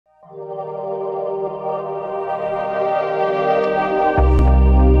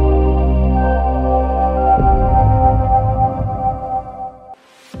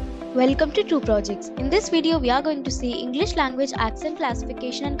Welcome to Two Projects. In this video, we are going to see English language accent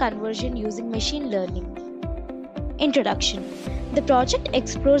classification and conversion using machine learning. Introduction. The project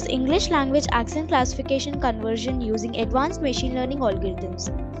explores English language accent classification conversion using advanced machine learning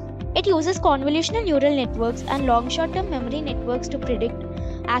algorithms. It uses convolutional neural networks and long short-term memory networks to predict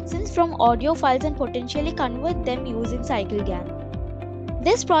accents from audio files and potentially convert them using cycle GAN.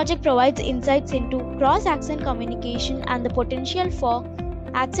 This project provides insights into cross-accent communication and the potential for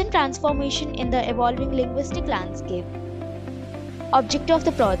accent transformation in the evolving linguistic landscape. Objective of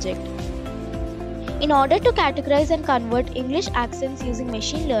the project. In order to categorize and convert English accents using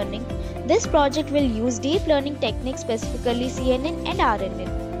machine learning, this project will use deep learning techniques, specifically CNN and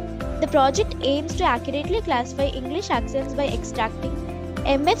RNN. The project aims to accurately classify English accents by extracting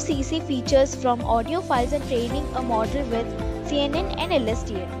MFCC features from audio files and training a model with CNN and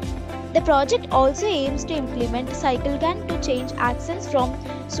LSTM. The project also aims to implement CycleGAN to change accents from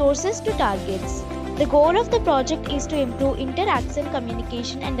sources to targets. The goal of the project is to improve inter-accent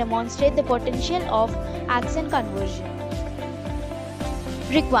communication and demonstrate the potential of accent conversion.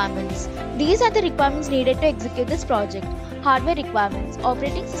 Requirements. These are the requirements needed to execute this project. Hardware requirements: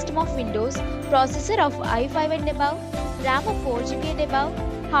 operating system of Windows, processor of i5 and above, RAM of 4GB and above,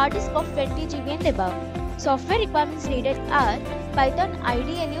 hard disk of 20GB and above. Software requirements needed are Python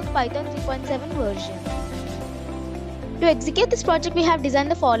IDE of Python 3.7 version. To execute this project, we have designed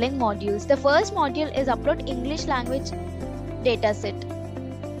the following modules. The first module is upload English language dataset.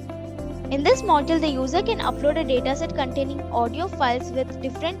 In this module, the user can upload a dataset containing audio files with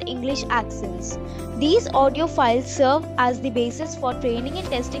different English accents. These audio files serve as the basis for training and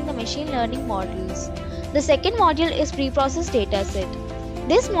testing the machine learning models. The second module is preprocessed dataset.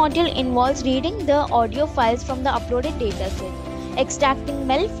 This module involves reading the audio files from the uploaded dataset, extracting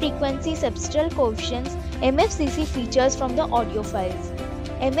MEL frequency substral coefficients MFCC features from the audio files.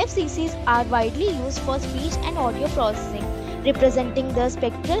 MFCCs are widely used for speech and audio processing, representing the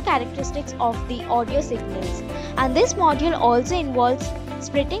spectral characteristics of the audio signals. And this module also involves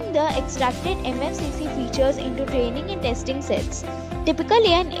splitting the extracted MFCC features into training and testing sets.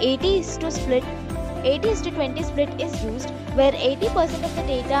 Typically, an 80:20 split is used, where 80% of the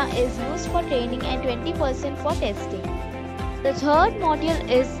data is used for training and 20% for testing. The third module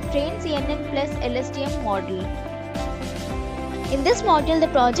is Train CNN plus LSTM model. In this module,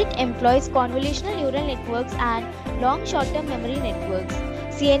 the project employs convolutional neural networks and long short-term memory networks.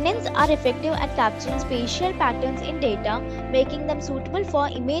 CNNs are effective at capturing spatial patterns in data, making them suitable for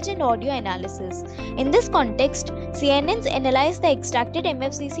image and audio analysis. In this context, CNNs analyze the extracted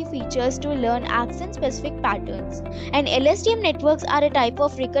MFCC features to learn accent-specific patterns, and LSTM networks are a type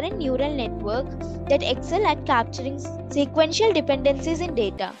of recurrent neural network that excel at capturing sequential dependencies in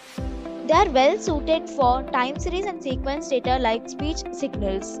data. They are well suited for time series and sequence data like speech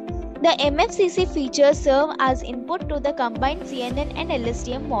signals. The MFCC features serve as input to the combined CNN and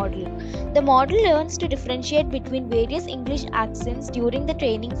LSTM model. The model learns to differentiate between various English accents during the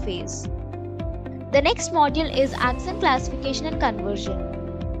training phase. The next module is accent classification and conversion.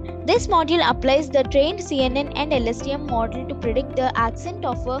 This module applies the trained CNN and LSTM model to predict the accent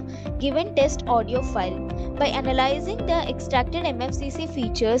of a given test audio file. By analyzing the extracted MFCC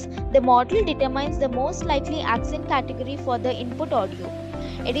features, the model determines the most likely accent category for the input audio.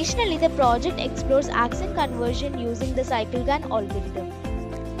 Additionally, the project explores accent conversion using the CycleGAN algorithm.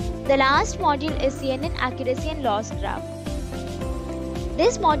 The last module is CNN accuracy and loss graph.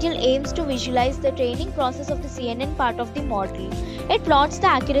 This module aims to visualize the training process of the CNN part of the model. It plots the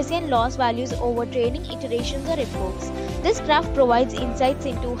accuracy and loss values over training iterations or epochs. This graph provides insights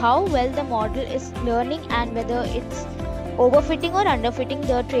into how well the model is learning and whether it's overfitting or underfitting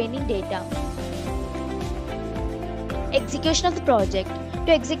the training data. Execution of the project.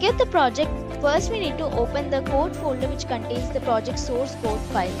 To execute the project, first we need to open the code folder which contains the project source code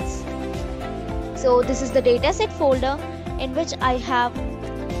files. So this is the dataset folder in which I have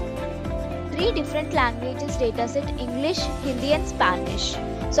 3 different languages dataset: English, Hindi and Spanish.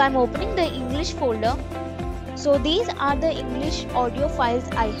 So I'm opening the English folder. So these are the English audio files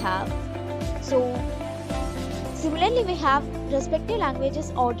I have. So similarly, we have respective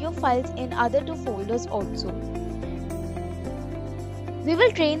languages audio files in other 2 folders also. We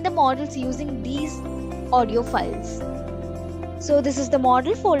will train the models using these audio files. So this is the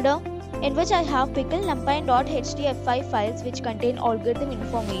model folder in which I have pickle, numpy and .htf5 files which contain algorithm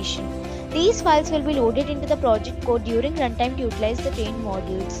information. These files will be loaded into the project code during runtime to utilize the trained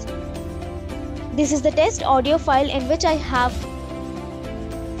models. This is the test audio file in which I have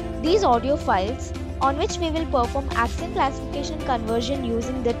these audio files on which we will perform accent classification conversion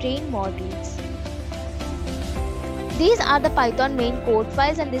using the trained models. These are the Python main code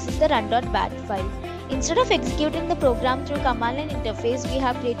files and this is the run.bat file. Instead of executing the program through command line interface, we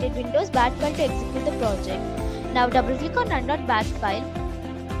have created Windows bat file to execute the project. Now double click on run.bat file.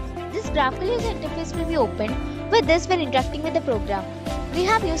 This graphical user interface will be opened. With this, we are interacting with the program. We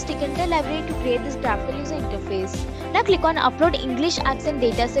have used Tickenter library to create this graphical user interface. Now click on Upload English Accent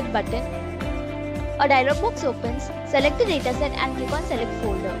Dataset button. A dialog box opens. Select the dataset and click on Select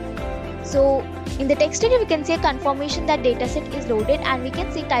Folder. So in the text area, we can see a confirmation that dataset is loaded and we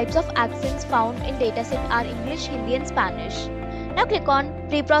can see types of accents found in dataset are English, Hindi and Spanish. Now click on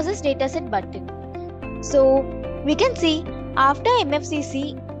Preprocess Dataset button. So we can see after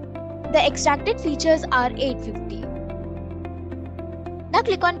MFCC, the extracted features are 850. Now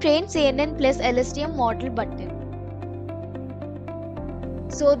click on Train CNN plus LSTM model button.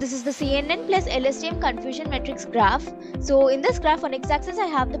 So this is the CNN plus LSTM confusion matrix graph. So in this graph, on x-axis I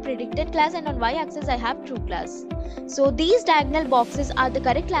have the predicted class and on y-axis I have true class. So these diagonal boxes are the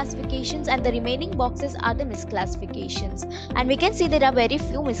correct classifications and the remaining boxes are the misclassifications. And we can see there are very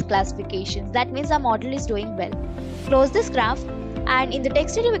few misclassifications. That means our model is doing well. Close this graph and in the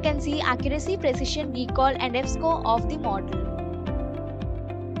text area we can see accuracy, precision, recall and F-score of the model.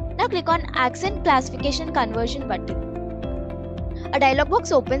 Now click on Accent Classification Conversion button. A dialog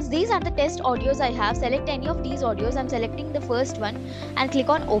box opens. These are the test audios I have. Select any of these audios. I'm selecting the first one and click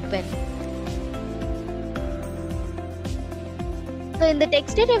on Open. So in the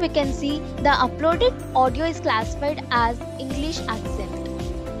text area we can see the uploaded audio is classified as English accent.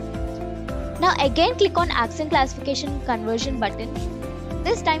 Now again click on Accent Classification Conversion button.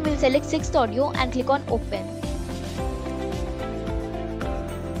 This time we'll select 6th audio and click on Open.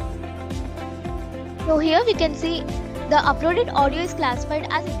 So here we can see the uploaded audio is classified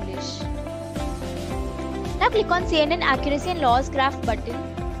as English. Now click on CNN Accuracy and Loss Graph button.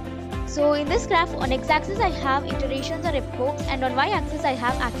 So in this graph, on x-axis I have iterations or epochs and on y-axis I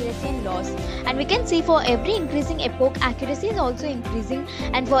have accuracy and loss. And we can see for every increasing epoch, accuracy is also increasing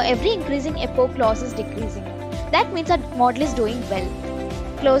and for every increasing epoch, loss is decreasing. That means our model is doing well.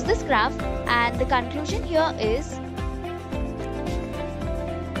 Close this graph and the conclusion here is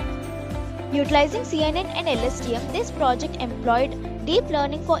utilizing CNN and LSTM, this project employed deep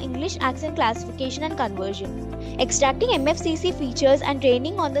learning for English accent classification and conversion. Extracting MFCC features and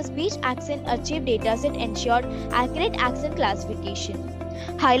training on the speech accent achieved dataset ensured accurate accent classification.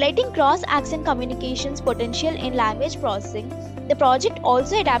 Highlighting cross-accent communications potential in language processing, the project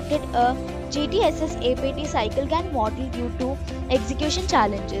also adapted a GTSS APT cycle GAN model due to execution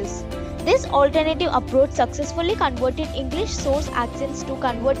challenges. This alternative approach successfully converted English source accents to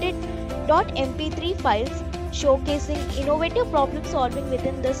converted .mp3 files, showcasing innovative problem solving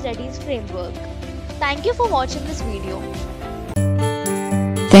within the studies framework. Thank you for watching this video.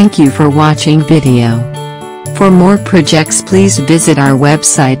 Thank you for watching video. For more projects please visit our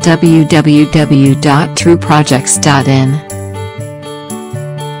website www.trueprojects.in.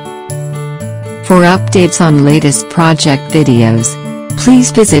 For updates on latest project videos,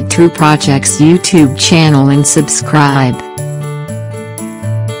 please visit True Projects YouTube channel and subscribe.